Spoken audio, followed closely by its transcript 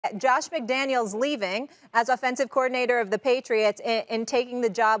Josh McDaniels leaving as offensive coordinator of the Patriots and taking the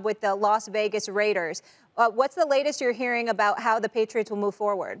job with the Las Vegas Raiders. What's the latest you're hearing about how the Patriots will move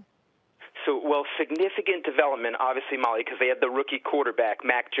forward? So, well, significant development, obviously, Molly, because they had the rookie quarterback,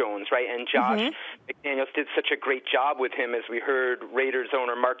 Mac Jones, right? And Josh McDaniels did such a great job with him, as we heard Raiders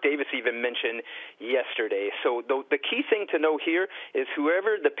owner Mark Davis even mention yesterday. So the key thing to know here is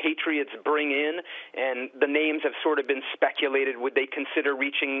whoever the Patriots bring in, and the names have sort of been speculated, would they consider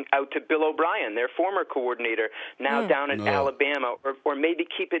reaching out to Bill O'Brien, their former coordinator, now down in Alabama, or maybe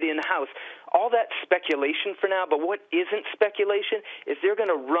keep it in-house? All that speculation for now, but what isn't speculation is they're going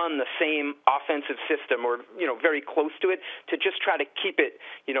to run the same offensive system, or very close to it, to just try to keep it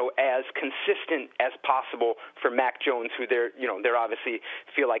as consistent as possible for Mac Jones, who they're obviously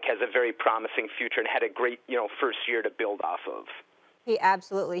feel like has a very promising future and had a great first year to build off of.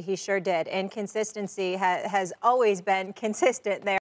 He sure did, and consistency has always been consistent there.